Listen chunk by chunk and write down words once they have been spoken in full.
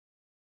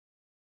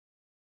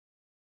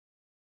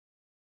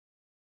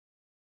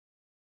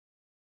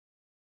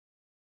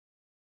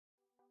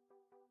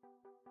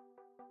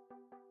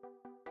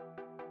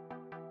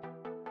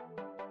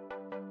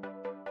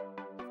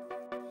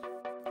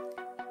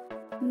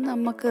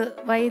നമുക്ക്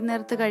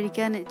വൈകുന്നേരത്ത്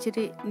കഴിക്കാൻ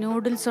ഇച്ചിരി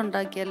നൂഡിൽസ്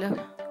ഉണ്ടാക്കിയല്ലോ.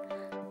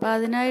 അപ്പോൾ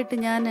അതിനായിട്ട്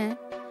ഞാൻ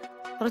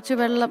കുറച്ച്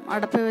വെള്ളം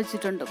അടപ്പിൽ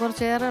വെച്ചിട്ടുണ്ട്.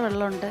 കുറച്ചേറെ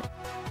വെള്ളമുണ്ട്.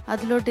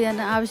 അതിലോട്ട് ഞാൻ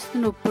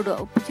ആവശ്യത്തിന് ഉപ്പിടുക.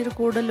 ഉപ്പ് ഇച്ചിരി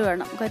കൂടുതൽ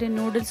വേണം, കാര്യം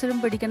നൂഡിൽസിലും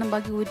പിടിക്കണം,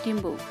 ബാക്കി ഊറ്റിയും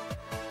പോകും.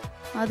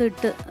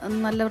 അതിട്ട്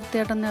നല്ല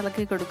വൃത്തിയായിട്ടൊന്ന്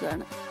ഇളക്കി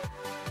കൊടുക്കുകയാണ്.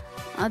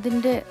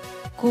 അതിൻ്റെ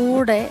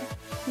കൂടെ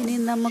ഇനി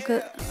നമുക്ക്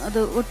അത്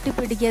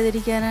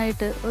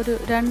ഒട്ടിപ്പിടിക്കാതിരിക്കാനായിട്ട് ഒരു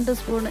 2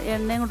 സ്പൂൺ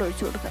എണ്ണയും കൂടെ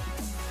ഒഴിച്ചു കൊടുക്കാം.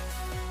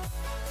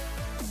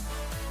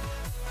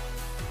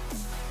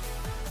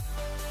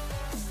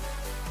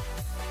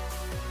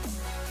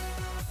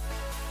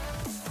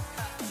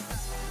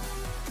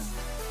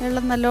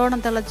 വെള്ളം നല്ലോണം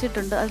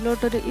തിളച്ചിട്ടുണ്ട്.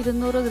 അതിലോട്ടൊരു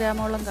 200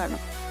 ഗ്രാമോളം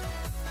കാണും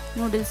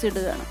നൂഡിൽസ്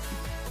ഇടുകയാണ്.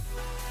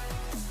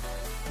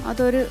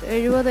 അതൊരു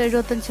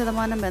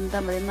 70-75%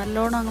 വെന്താൽ മതി.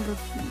 നല്ലോണം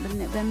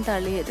അങ്ങ്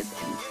വെന്തളിയരുത്.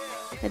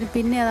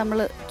 പിന്നെ നമ്മൾ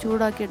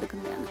ചൂടാക്കി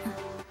എടുക്കുന്നതാണ്.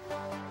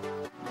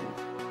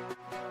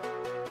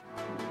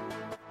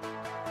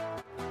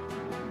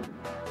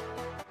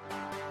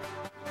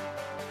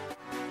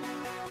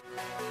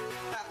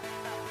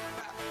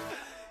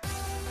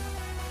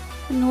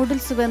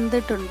 നൂഡിൽസ്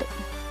വെന്തിട്ടുണ്ട്.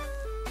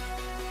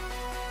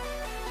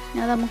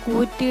 അത് നമുക്ക്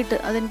ഊറ്റിയിട്ട്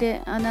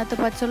അതിനകത്ത്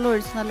പച്ചവെള്ളം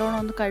ഒഴിച്ച് നല്ലോണം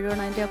ഒന്ന്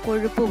കഴുകണം, അതിൻ്റെ ആ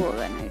കൊഴുപ്പ്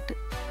പോകാനായിട്ട്.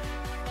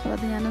 അപ്പോൾ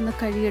അത് ഞാനൊന്ന്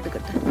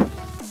കഴുകിയെടുക്കട്ടെ.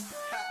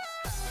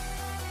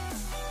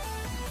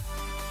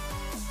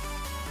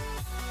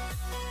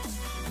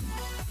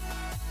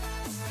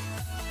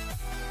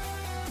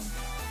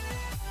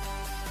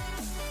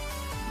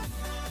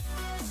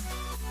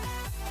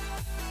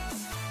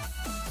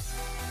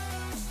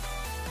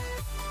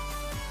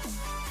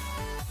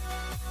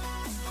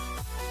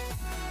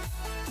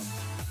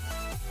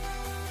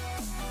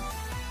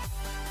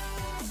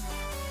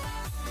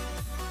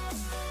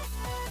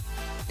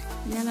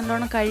 ഞാൻ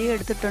നല്ലോണം കഴുകി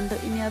എടുത്തിട്ടുണ്ട്.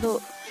 ഇനി അത്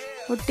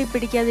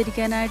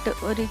ഒട്ടിപ്പിടിക്കാതിരിക്കാനായിട്ട്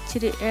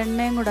ഒരിച്ചിരി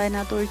എണ്ണയും കൂടെ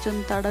അതിനകത്ത്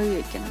ഒഴിച്ചൊന്ന് തടവി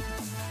വയ്ക്കണം.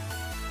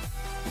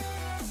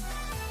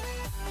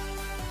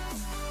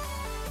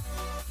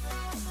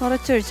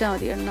 കുറച്ചൊഴിച്ചാൽ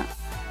മതി എണ്ണ.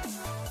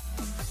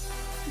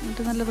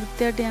 എന്നിട്ട് നല്ല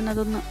വൃത്തിയായിട്ട്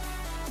ഞാനതൊന്ന്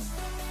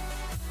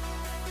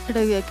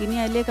ഇടവി വയ്ക്കും. ഇനി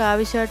അതിലേക്ക്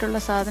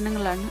ആവശ്യമായിട്ടുള്ള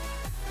സാധനങ്ങളാണ്.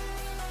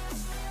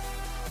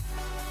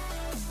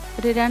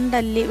 ഒരു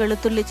 2 അല്ലി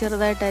വെളുത്തുള്ളി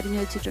ചെറുതായിട്ട്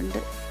അരിഞ്ഞു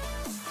വെച്ചിട്ടുണ്ട്.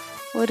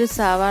 ഒരു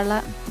സവാള,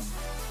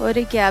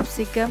 ഒരു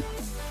ക്യാപ്സിക്കം,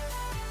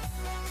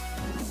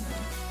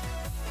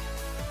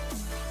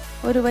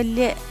 ഒരു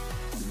വലിയ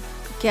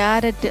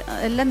ക്യാരറ്റ്,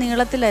 എല്ലാം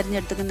നീളത്തിൽ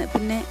അരിഞ്ഞെടുക്കുന്നത്.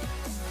 പിന്നെ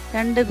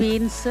 2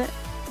 ബീൻസ്,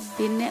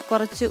 പിന്നെ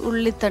കുറച്ച്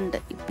ഉള്ളിത്തണ്ട്.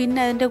 പിന്നെ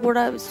അതിൻ്റെ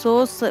കൂടെ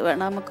സോസ്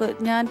വേണം നമുക്ക്.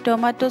 ഞാൻ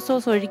tomato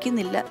sauce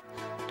ഒഴിക്കുന്നില്ല.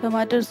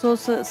 Tomato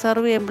sauce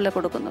serve ചെയ്യുമ്പോഴേ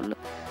കൊടുക്കുന്നുള്ളൂ.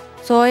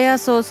 സോയാ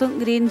സോസും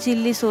ഗ്രീൻ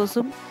ചില്ലി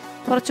സോസും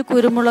കുറച്ച്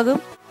കുരുമുളകും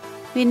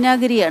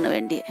വിനാഗിരിയാണ്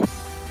വേണ്ടിയത്.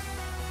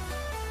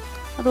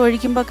 അത്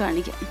ഒഴിക്കുമ്പോൾ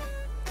കാണിക്കാം.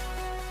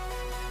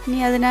 ഇനി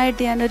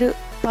അതിനായിട്ട് ഞാനൊരു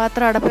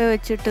പാത്രം അടപ്പേ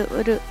വെച്ചിട്ട്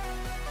ഒരു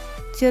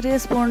ചെറിയ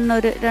സ്പൂണിന്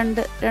ഒരു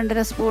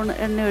 2-2.5 സ്പൂൺ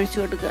എണ്ണ ഒഴിച്ചു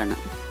കൊടുക്കുകയാണ്.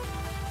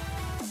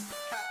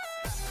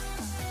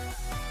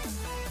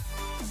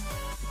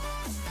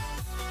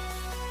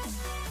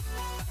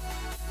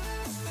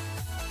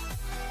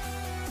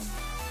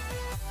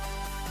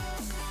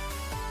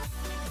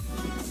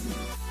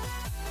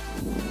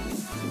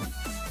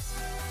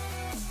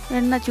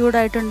 എണ്ണ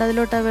ചൂടായിട്ടുണ്ട്.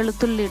 അതിലോട്ട് ആ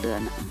വെളുത്തുള്ളി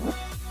ഇടുകയാണ്.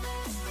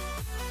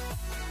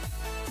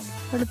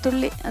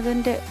 വെളുത്തുള്ളി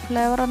അതിൻ്റെ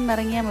ഫ്ലേവർ ഒന്ന്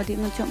ഇറങ്ങിയാൽ മതി.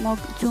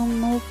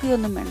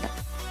 മൂക്കിയൊന്നും വേണ്ട.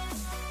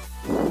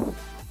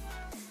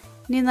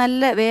 ഇനി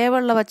നല്ല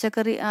വേവുള്ള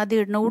പച്ചക്കറി ആദ്യം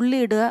ഇടണം. ഉള്ളി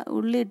ഇടുക.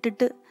 ഉള്ളി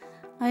ഇട്ടിട്ട്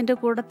അതിൻ്റെ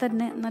കൂടെ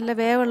തന്നെ നല്ല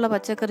വേവുള്ള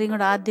പച്ചക്കറിയും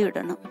കൂടെ ആദ്യം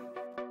ഇടണം.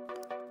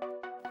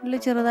 ഉള്ളി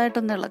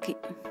ചെറുതായിട്ടൊന്ന് ഇളക്കി.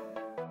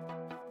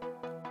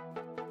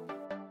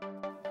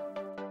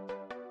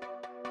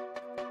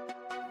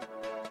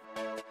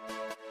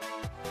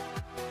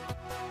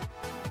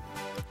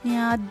 ഇനി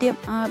ആദ്യം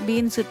ആ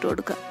ബീൻസ് ഇട്ട്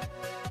കൊടുക്കാം.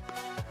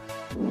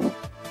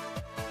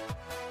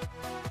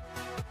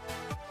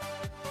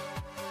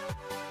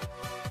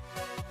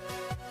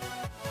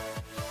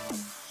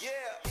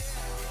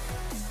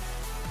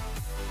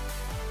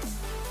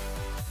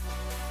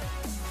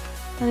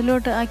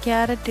 അതിലോട്ട് ആ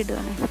ക്യാരറ്റ്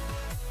ഇടുകയാണേ.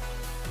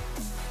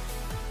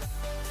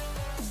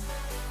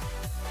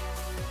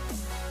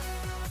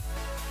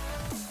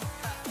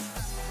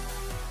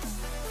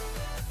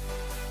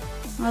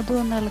 അതും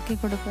ഒന്ന് ഇളക്കി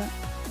കൊടുക്കുക.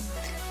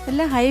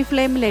 എല്ലാം ഹൈ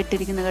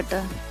ഫ്ലെയിമിലായിട്ടിരിക്കുന്നത്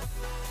കേട്ടോ.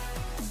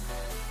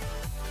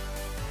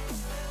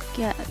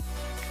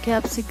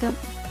 ക്യാപ്സിക്കം,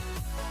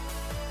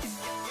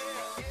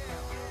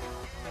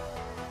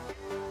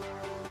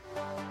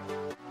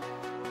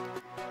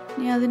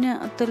 ഇനി അതിന്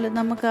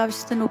നമുക്ക്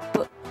ആവശ്യത്തിന്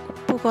ഉപ്പ്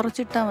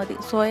കുറച്ചിട്ടാൽ മതി.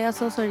 Soya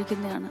sauce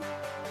ഒഴിക്കുന്നതാണ്.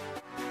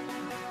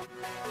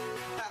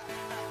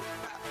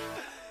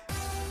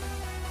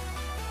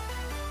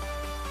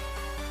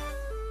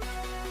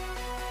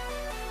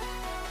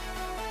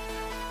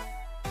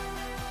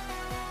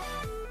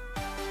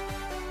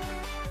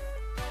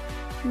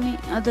 ഇനി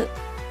അത്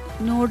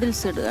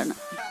നൂഡിൽസ് ഇടുകയാണ്.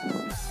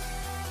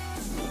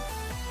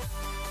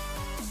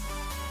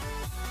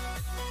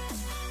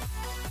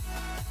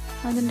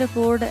 അതിൻ്റെ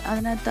കൂടെ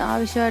അതിനകത്ത്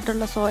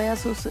ആവശ്യമായിട്ടുള്ള സോയാ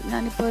സോസ്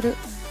ഞാനിപ്പോൾ ഒരു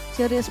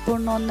ചെറിയ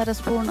സ്പൂണിന് 1.5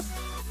 സ്പൂണ്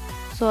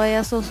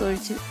സോയാ സോസ്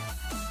ഒഴിച്ച്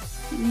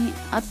ഇനി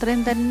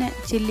അത്രയും തന്നെ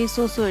ചില്ലി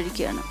സോസ്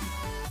ഒഴിക്കുകയാണ്.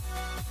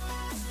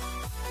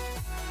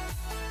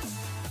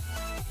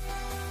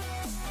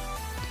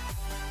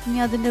 ഇനി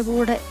അതിൻ്റെ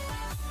കൂടെ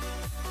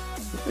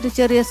ഒരു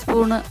ചെറിയ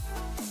സ്പൂണ്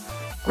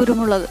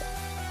കുരുമുളക്,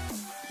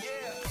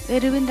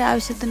 എരിവിൻ്റെ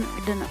ആവശ്യത്തിന്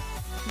ഇടണം.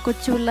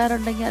 കൊച്ചു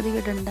പിള്ളേരുണ്ടെങ്കിൽ അധികം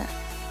ഇടണ്ട.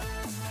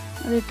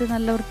 അതിട്ട്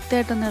നല്ല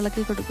വൃത്തിയായിട്ടൊന്ന്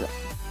ഇളക്കി കൊടുക്കുക.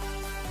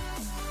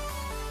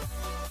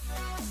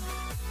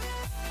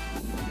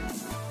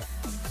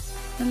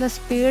 നല്ല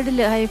സ്പീഡിൽ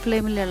ഹൈ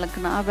ഫ്ലെയിമിൽ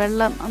ഇളക്കണം. ആ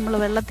വെള്ളം നമ്മൾ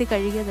വെള്ളത്തിൽ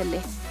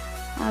കഴുകിയതല്ലേ,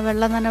 ആ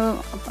വെള്ളം നനവ്,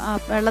 ആ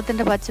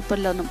വെള്ളത്തിൻ്റെ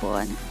പച്ചപ്പെല്ലാം ഒന്ന്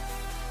പോകാൻ.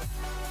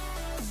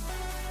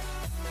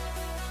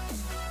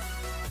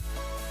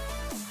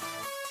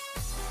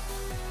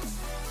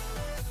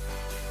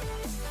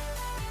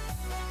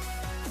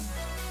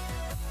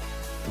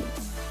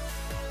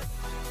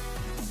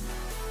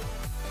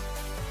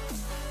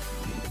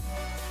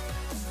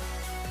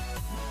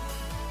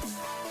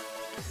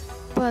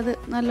 അപ്പോൾ അത്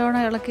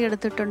നല്ലോണം ഇളക്കി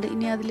എടുത്തിട്ടുണ്ട്.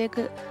 ഇനി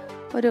അതിലേക്ക്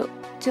ഒരു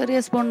ചെറിയ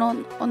സ്പൂൺ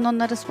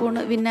 1.5 സ്പൂണ്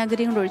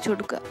വിനാഗിരിയും കൂടെ ഒഴിച്ചു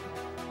കൊടുക്കുക.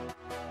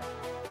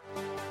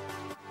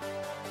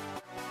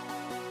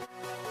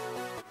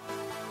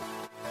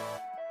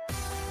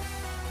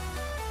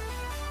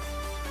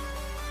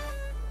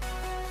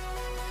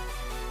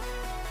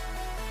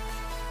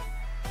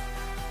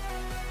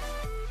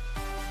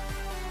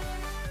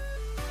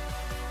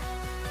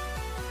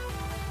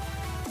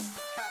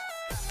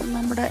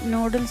 നമ്മുടെ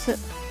നൂഡിൽസ്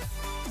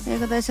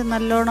ഏകദേശം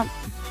നല്ലോണം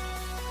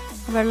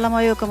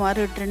വെള്ളമയമൊക്കെ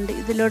മാറിയിട്ടുണ്ട്.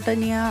 ഇതിലോട്ട്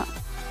ഇനി ആ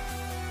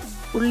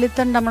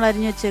ഉള്ളിത്തണ്ട് നമ്മൾ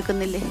അരിഞ്ഞു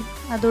വെച്ചേക്കുന്നില്ലേ,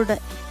 അതുകൂടെ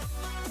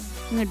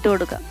ഇട്ട്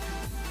കൊടുക്കാം.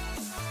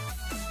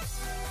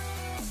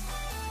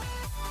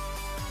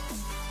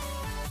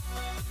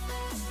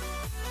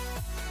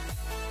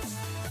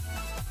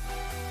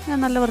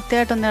 നല്ല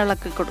വൃത്തിയായിട്ടൊന്ന്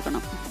ഇളക്കി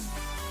കൊടുക്കണം.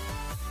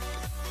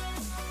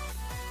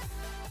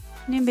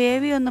 ഇനി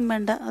വേവിയൊന്നും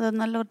വേണ്ട, അത്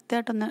നല്ല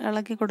വൃത്തിയായിട്ടൊന്ന്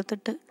ഇളക്കി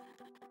കൊടുത്തിട്ട്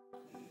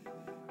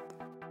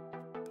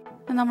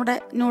നമ്മുടെ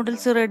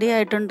നൂഡിൽസ് റെഡി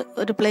ആയിട്ടുണ്ട്.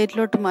 ഒരു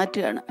പ്ലേറ്റിലോട്ട്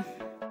മാറ്റുകയാണ്.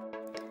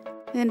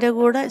 ഇതിൻ്റെ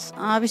കൂടെ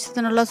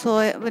ആവശ്യത്തിനുള്ള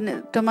പിന്നെ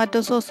ടൊമാറ്റോ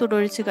സോസ് കൂടെ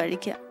ഒഴിച്ച്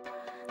കഴിക്കുക.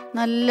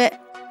 നല്ല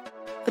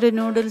ഒരു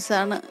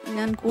നൂഡിൽസാണ്.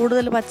 ഞാൻ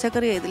കൂടുതൽ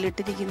പച്ചക്കറിയാണ്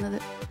ഇതിലിട്ടിരിക്കുന്നത്.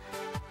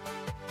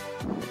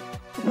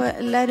 അപ്പോൾ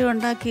എല്ലാവരും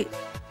ഉണ്ടാക്കി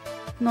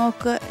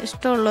നോക്കുക.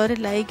 ഇഷ്ടമുള്ളവർ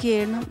ലൈക്ക്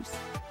ചെയ്യണം,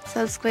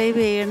 സബ്സ്ക്രൈബ്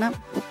ചെയ്യണം.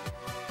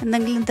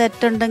 എന്തെങ്കിലും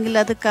തെറ്റുണ്ടെങ്കിൽ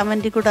അത്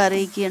കമൻറ്റിൽ കൂടെ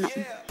അറിയിക്കണം.